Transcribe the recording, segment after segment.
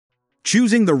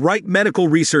Choosing the right medical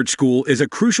research school is a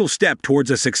crucial step towards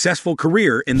a successful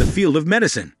career in the field of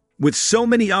medicine. With so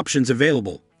many options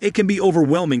available, it can be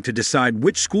overwhelming to decide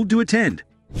which school to attend.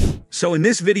 So in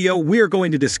this video, we are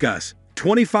going to discuss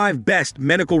 25 best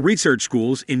medical research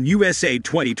schools in USA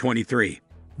 2023.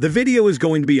 The video is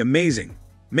going to be amazing.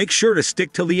 Make sure to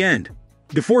stick till the end.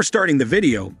 Before starting the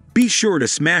video, be sure to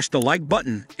smash the like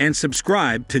button and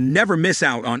subscribe to never miss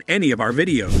out on any of our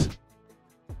videos.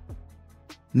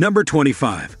 Number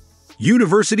 25.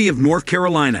 University of North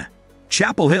Carolina,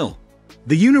 Chapel Hill.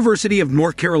 The University of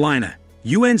North Carolina,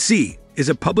 UNC, is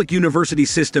a public university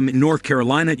system in North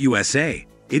Carolina, USA.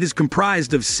 It is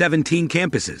comprised of 17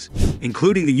 campuses,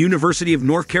 including the University of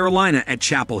North Carolina at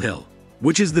Chapel Hill,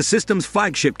 which is the system's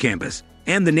flagship campus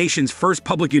and the nation's first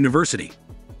public university.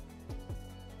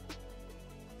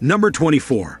 Number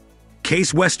 24.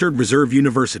 Case Western Reserve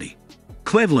University,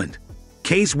 Cleveland.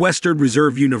 Case Western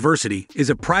Reserve University is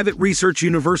a private research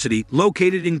university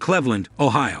located in Cleveland,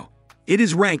 Ohio. It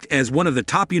is ranked as one of the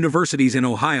top universities in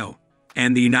Ohio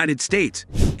and the United States,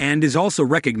 and is also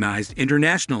recognized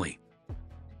internationally.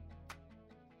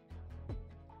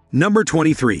 Number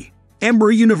 23.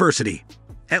 Emory University,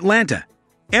 Atlanta.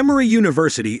 Emory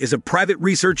University is a private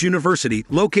research university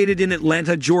located in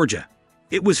Atlanta, Georgia.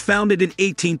 It was founded in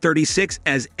 1836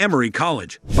 as Emory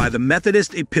College by the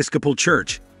Methodist Episcopal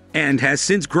Church, and has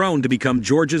since grown to become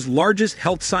Georgia's largest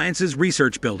health sciences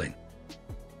research building.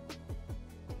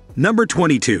 Number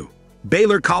 22.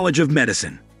 Baylor College of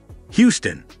Medicine,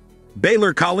 Houston.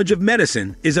 Baylor College of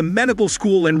Medicine is a medical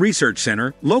school and research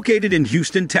center located in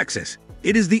Houston, Texas.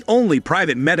 It is the only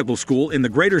private medical school in the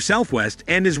Greater Southwest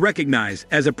and is recognized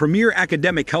as a premier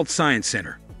academic health science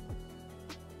center.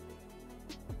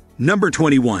 Number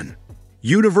 21.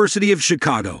 University of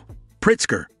Chicago,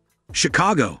 Pritzker,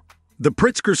 Chicago. The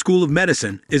Pritzker School of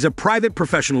Medicine is a private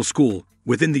professional school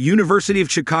within the University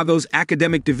of Chicago's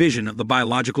academic division of the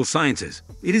biological sciences.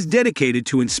 It is dedicated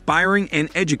to inspiring and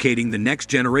educating the next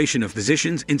generation of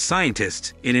physicians and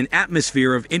scientists in an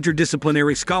atmosphere of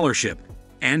interdisciplinary scholarship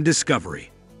and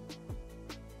discovery.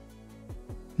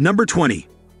 Number 20.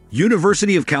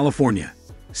 University of California,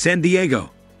 San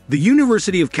Diego. The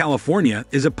University of California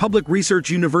is a public research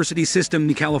university system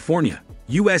in California,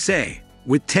 USA,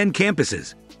 with 10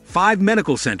 campuses, 5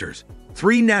 medical centers,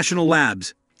 3 national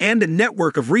labs, and a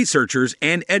network of researchers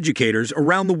and educators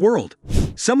around the world.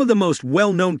 Some of the most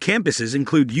well-known campuses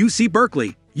include UC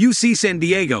Berkeley, UC San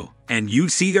Diego, and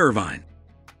UC Irvine.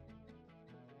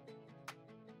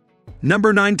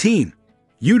 Number 19.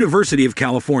 University of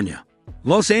California,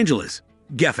 Los Angeles,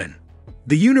 Geffen.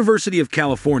 The University of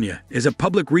California is a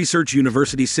public research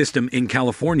university system in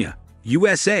California,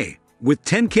 USA, with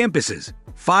 10 campuses,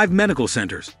 5 medical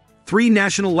centers, 3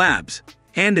 national labs,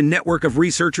 and a network of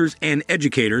researchers and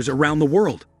educators around the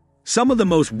world. Some of the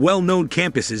most well-known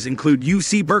campuses include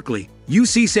UC Berkeley,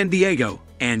 UC San Diego,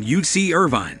 and UC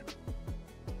Irvine.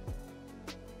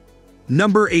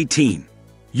 Number 18.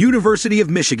 University of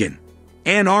Michigan,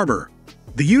 Ann Arbor.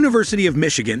 The University of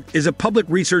Michigan is a public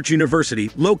research university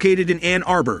located in Ann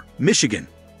Arbor, Michigan.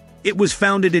 It was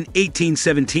founded in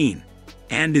 1817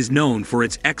 and is known for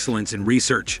its excellence in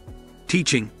research,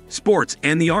 teaching, sports,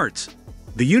 and the arts.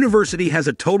 The university has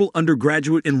a total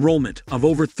undergraduate enrollment of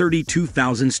over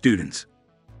 32,000 students.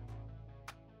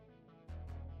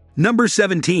 Number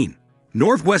 17.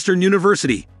 Northwestern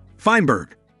University,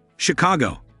 Feinberg,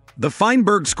 Chicago. The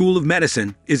Feinberg School of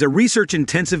Medicine is a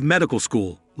research-intensive medical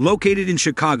school located in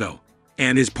Chicago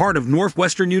and is part of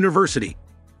Northwestern University.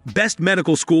 Best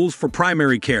Medical Schools for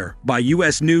Primary Care by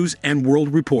U.S. News &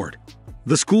 World Report.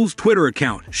 The school's Twitter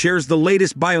account shares the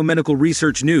latest biomedical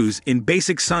research news in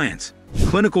basic science,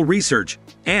 clinical research,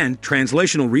 and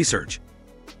translational research.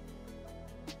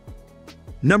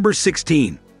 Number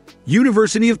 16.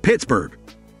 University of Pittsburgh,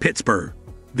 Pittsburgh.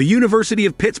 The University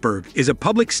of Pittsburgh is a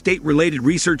public state-related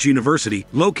research university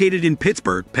located in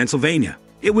Pittsburgh, Pennsylvania.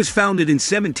 It was founded in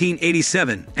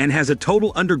 1787 and has a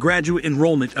total undergraduate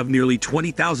enrollment of nearly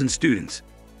 20,000 students.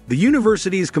 The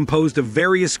university is composed of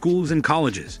various schools and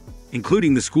colleges,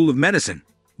 including the School of Medicine,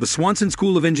 the Swanson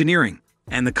School of Engineering,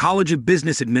 and the College of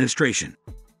Business Administration.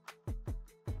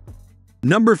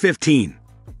 Number 15.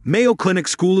 Mayo Clinic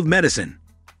School of Medicine,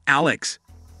 Alix,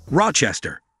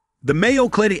 Rochester. The Mayo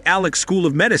Clinic Alix School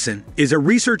of Medicine is a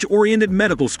research-oriented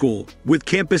medical school with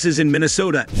campuses in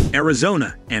Minnesota,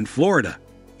 Arizona, and Florida.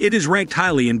 It is ranked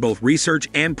highly in both research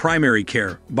and primary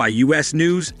care by U.S.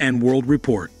 News & World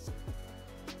Report.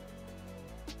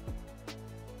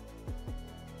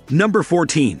 Number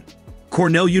 14.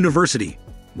 Cornell University,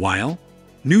 Weill,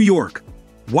 New York.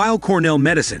 Weill Cornell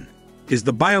Medicine is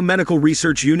the Biomedical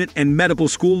Research Unit and Medical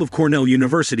School of Cornell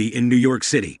University in New York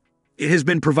City. It has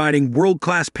been providing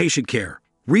world-class patient care,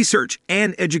 research,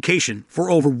 and education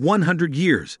for over 100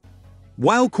 years.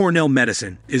 While Cornell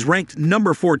Medicine is ranked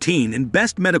number 14 in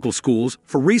Best Medical Schools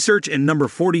for research and number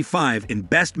 45 in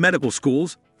Best Medical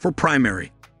Schools for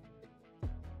primary.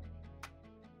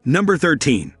 Number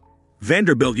 13.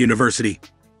 Vanderbilt University,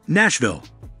 Nashville.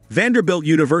 Vanderbilt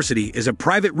University is a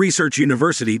private research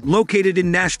university located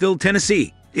in Nashville,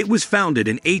 Tennessee. It was founded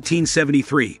in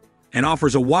 1873 and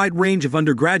offers a wide range of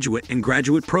undergraduate and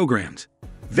graduate programs.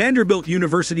 Vanderbilt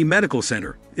University Medical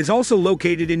Center is also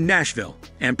located in Nashville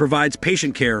and provides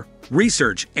patient care,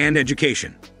 research, and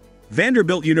education.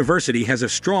 Vanderbilt University has a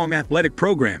strong athletic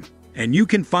program, and you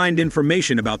can find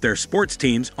information about their sports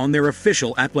teams on their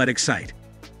official athletic site.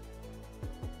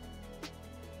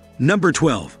 Number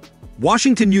 12.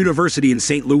 Washington University in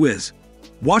St. Louis.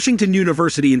 Washington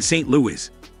University in St.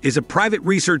 Louis is a private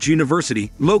research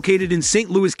university located in St.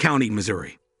 Louis County,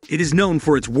 Missouri. It is known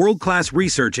for its world-class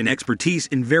research and expertise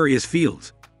in various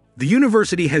fields. The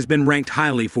university has been ranked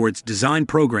highly for its design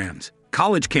programs,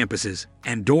 college campuses,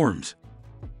 and dorms.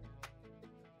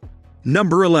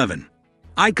 Number 11.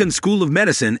 Icahn School of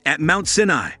Medicine at Mount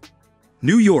Sinai,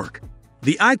 New York.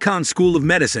 The Icahn School of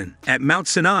Medicine at Mount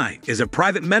Sinai is a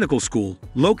private medical school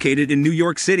located in New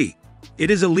York City. It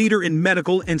is a leader in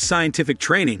medical and scientific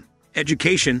training,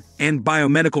 education, and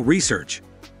biomedical research.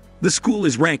 The school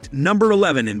is ranked number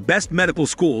 11 in Best Medical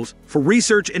Schools for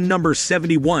research and number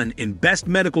 71 in Best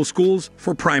Medical Schools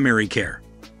for primary care.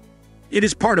 It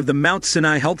is part of the Mount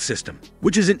Sinai Health System,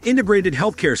 which is an integrated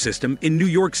healthcare system in New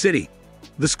York City.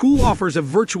 The school offers a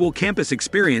virtual campus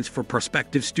experience for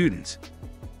prospective students.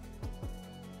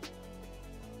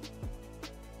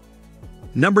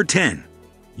 Number 10.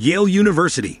 Yale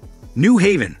University, New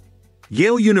Haven.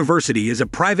 Yale University is a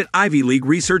private Ivy League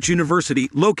research university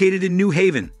located in New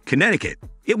Haven, Connecticut.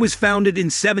 It was founded in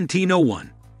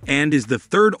 1701 and is the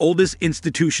third oldest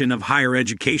institution of higher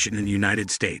education in the United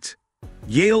States.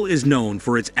 Yale is known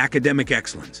for its academic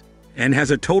excellence and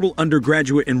has a total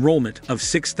undergraduate enrollment of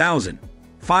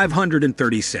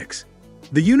 6,536.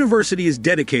 The university is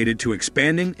dedicated to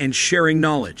expanding and sharing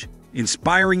knowledge,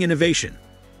 inspiring innovation,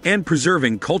 and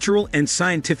preserving cultural and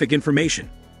scientific information.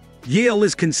 Yale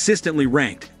is consistently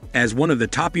ranked as one of the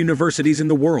top universities in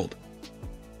the world.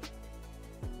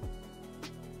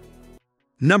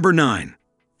 Number 9.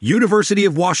 University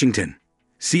of Washington,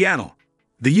 Seattle.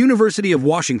 The University of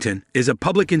Washington is a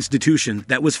public institution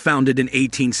that was founded in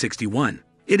 1861.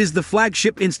 It is the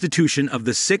flagship institution of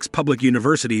the 6 public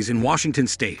universities in Washington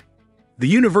state. The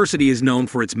university is known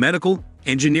for its medical,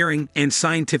 engineering, and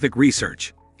scientific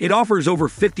research. It offers over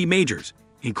 50 majors,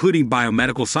 including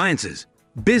biomedical sciences,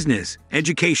 business,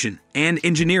 education, and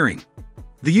engineering.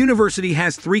 The university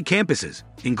has 3 campuses,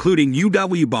 including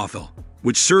UW-Bothell,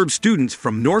 which serves students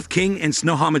from North King and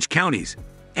Snohomish counties,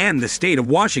 and the state of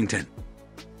Washington.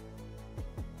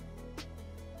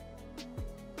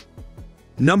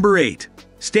 Number 8.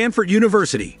 Stanford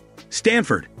University,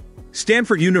 Stanford.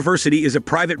 Stanford University is a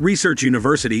private research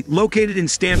university located in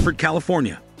Stanford,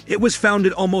 California. It was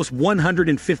founded almost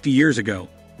 150 years ago,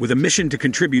 with a mission to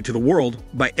contribute to the world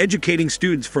by educating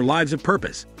students for lives of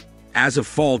purpose. As of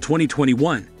fall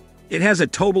 2021, it has a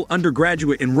total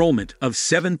undergraduate enrollment of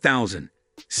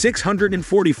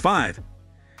 7,645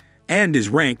 and is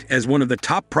ranked as one of the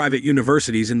top private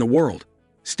universities in the world.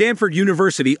 Stanford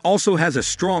University also has a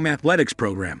strong athletics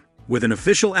program with an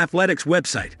official athletics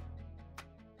website.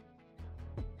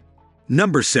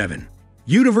 Number 7.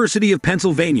 University of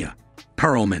Pennsylvania,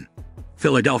 Perelman,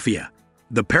 Philadelphia.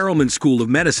 The Perelman School of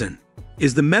Medicine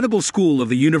is the medical school of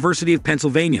the University of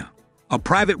Pennsylvania, a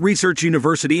private research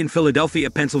university in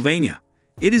Philadelphia, Pennsylvania.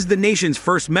 It is the nation's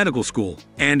first medical school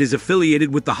and is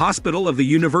affiliated with the Hospital of the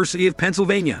University of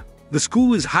Pennsylvania. The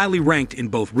school is highly ranked in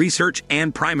both research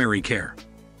and primary care.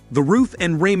 The Ruth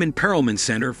and Raymond Perelman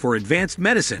Center for Advanced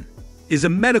Medicine is a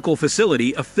medical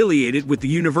facility affiliated with the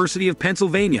University of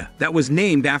Pennsylvania that was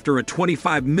named after a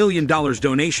 $25 million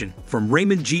donation from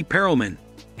Raymond G. Perelman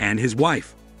and his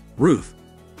wife, Ruth.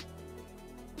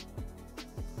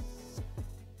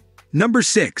 Number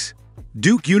 6.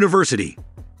 Duke University,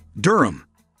 Durham.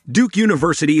 Duke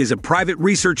University is a private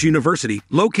research university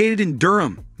located in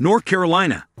Durham, North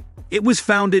Carolina. It was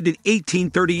founded in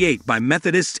 1838 by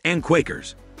Methodists and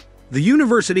Quakers. The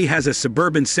university has a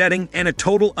suburban setting and a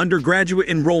total undergraduate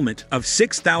enrollment of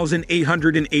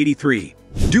 6,883.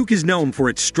 Duke is known for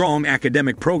its strong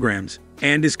academic programs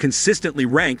and is consistently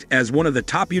ranked as one of the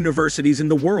top universities in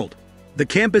the world. The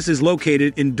campus is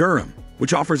located in Durham,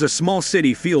 which offers a small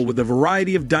city feel with a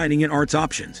variety of dining and arts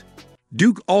options.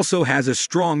 Duke also has a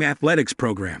strong athletics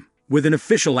program, with an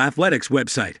official athletics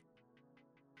website.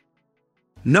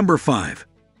 Number 5.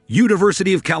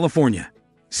 University of California,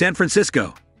 San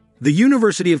Francisco. The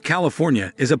University of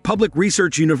California is a public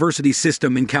research university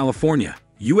system in California,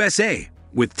 USA,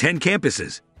 with 10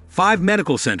 campuses, 5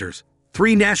 medical centers,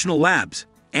 3 national labs,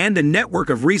 and a network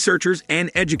of researchers and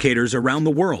educators around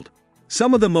the world.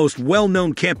 Some of the most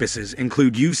well-known campuses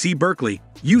include UC Berkeley,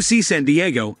 UC San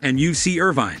Diego, and UC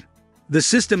Irvine. The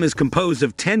system is composed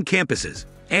of 10 campuses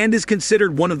and is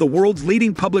considered one of the world's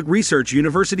leading public research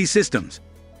university systems.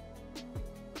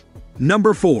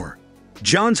 Number 4.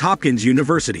 Johns Hopkins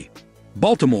University,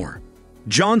 Baltimore.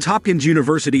 Johns Hopkins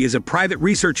University is a private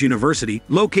research university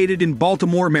located in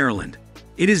Baltimore, Maryland.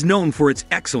 It is known for its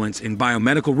excellence in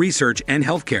biomedical research and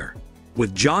healthcare,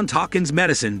 with Johns Hopkins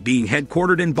Medicine being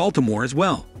headquartered in Baltimore as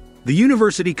well. The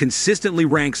university consistently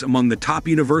ranks among the top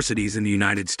universities in the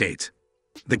United States.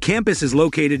 The campus is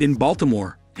located in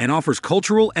Baltimore and offers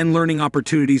cultural and learning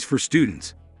opportunities for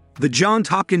students. The Johns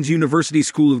Hopkins University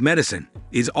School of Medicine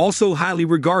is also highly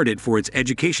regarded for its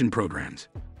education programs.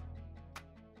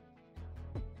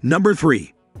 Number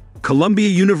 3. Columbia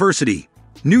University,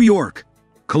 New York.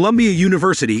 Columbia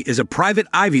University is a private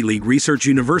Ivy League research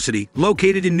university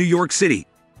located in New York City.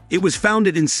 It was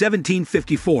founded in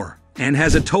 1754 and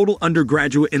has a total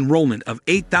undergraduate enrollment of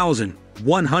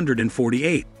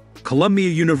 8,148. Columbia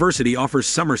University offers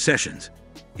summer sessions.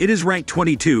 It is ranked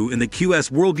 22 in the QS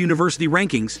World University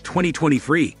Rankings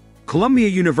 2023. Columbia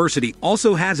University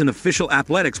also has an official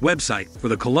athletics website for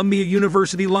the Columbia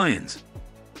University Lions.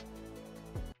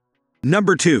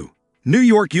 Number 2. New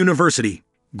York University,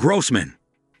 Grossman,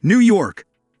 New York.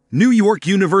 New York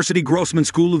University Grossman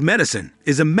School of Medicine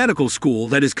is a medical school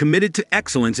that is committed to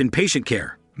excellence in patient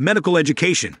care, medical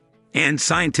education, and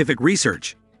scientific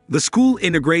research. The school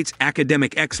integrates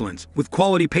academic excellence with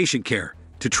quality patient care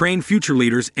to train future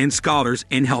leaders and scholars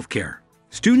in healthcare.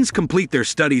 Students complete their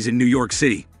studies in New York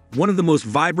City, one of the most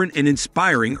vibrant and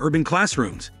inspiring urban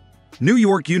classrooms. New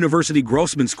York University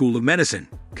Grossman School of Medicine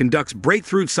conducts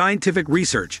breakthrough scientific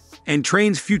research and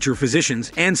trains future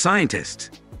physicians and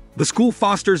scientists. The school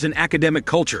fosters an academic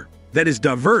culture that is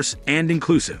diverse and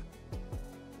inclusive.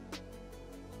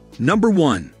 Number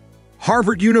 1.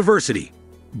 Harvard University,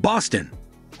 Boston.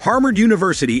 Harvard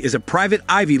University is a private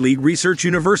Ivy League research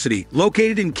university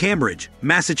located in Cambridge,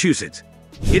 Massachusetts.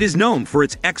 It is known for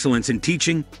its excellence in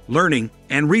teaching, learning,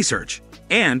 and research,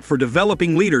 and for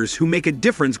developing leaders who make a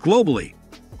difference globally.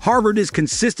 Harvard is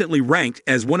consistently ranked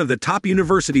as one of the top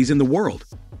universities in the world.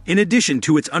 In addition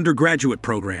to its undergraduate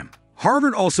program,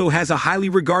 Harvard also has a highly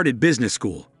regarded business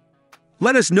school.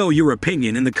 Let us know your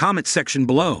opinion in the comments section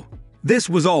below. This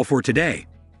was all for today.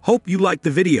 Hope you liked the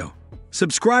video.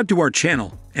 Subscribe to our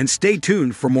channel and stay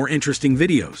tuned for more interesting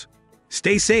videos.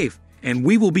 Stay safe, and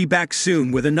we will be back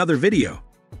soon with another video.